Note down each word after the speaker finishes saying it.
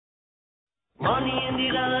Money in the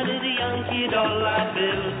land is a Yankee dollar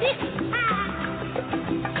bill.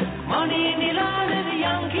 Money in the land is a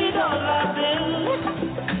Yankee dollar bill.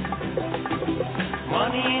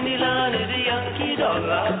 Money in the land is a Yankee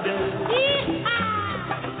dollar bill.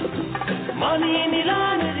 Money in the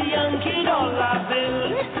land is a Yankee dollar bill.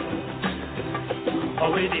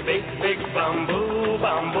 Oh, with the big, big bamboo,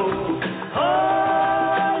 bamboo. Oh,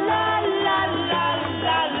 la, la, la,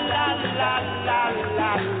 la, la, la, la,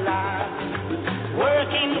 la, la.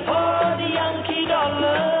 Working for the Yankee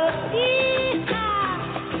dollar.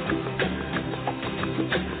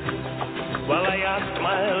 Well, I asked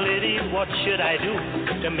my lady, what should I do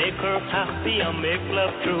to make her happy and make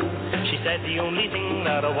love true? She said, the only thing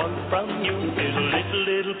that I want from you is a little,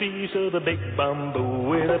 little piece of the big bamboo.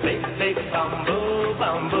 With a big, big bamboo,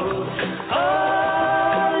 bamboo.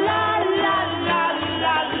 Oh, la, la, la,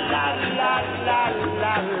 la, la, la, la,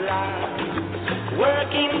 la, la.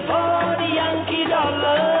 Working for the Yankee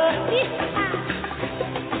dollar.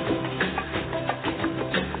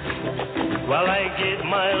 Well, I gave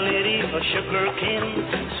my lady a sugar cane,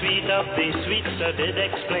 sweet of the sweets I did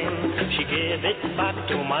explain. She gave it back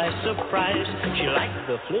to my surprise. She liked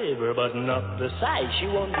the flavor but not the size. She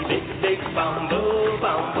wanted the big, big bamboo,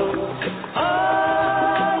 bamboo.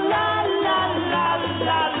 Oh, la, la, la,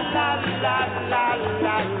 la, la, la, la,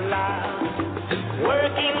 la, la.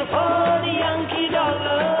 Working for the Yankee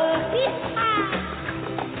dollar.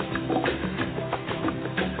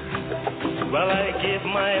 Well, I gave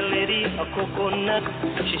my lady a coconut.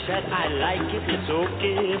 She said, I like it, it's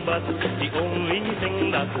okay, but the only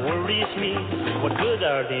thing that worries me, what good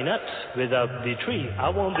are the nuts without the tree? I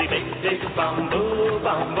want the big, big bamboo,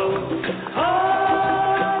 bamboo. Oh,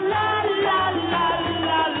 la, la, la,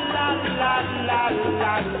 la, la, la, la,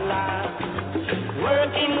 la, la.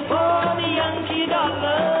 Working for the Yankee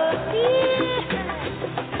dollar.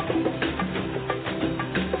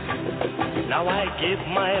 Now I give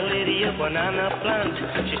my lady a banana plant.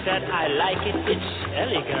 She said, I like it, it's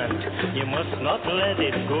elegant. You must not let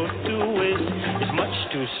it go to waste. It's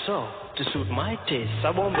much too soft to suit my taste.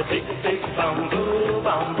 I want the big, big bamboo,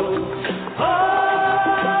 bamboo. Oh,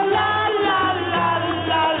 la, la, la,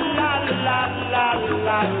 la, la, la, la,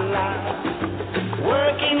 la, la.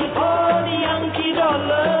 Working for the Yankee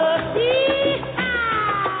dollar.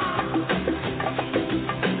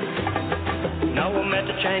 Now I met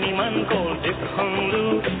a Chinese man called Dick Hung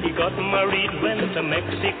Lu. He got married, went to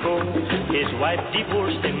Mexico. His wife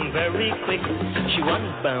divorced him very quick. She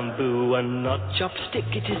wanted bamboo and not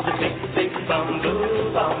chopstick. It is the big, big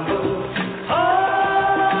bamboo, bamboo. Oh,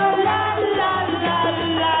 la, la, la, la,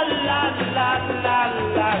 la, la, la,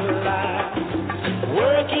 la, la.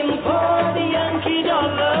 Working for the Yankee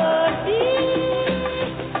dollar.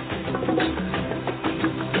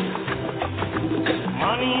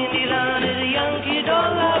 Money in the land is a Yankee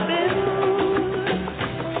dollar bill.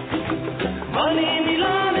 Money in the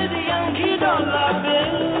land is a Yankee dollar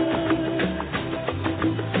bill.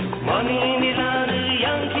 Money in the land is a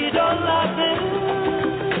Yankee dollar bill.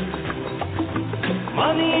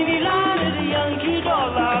 Money in the land is a Yankee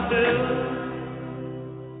dollar bill.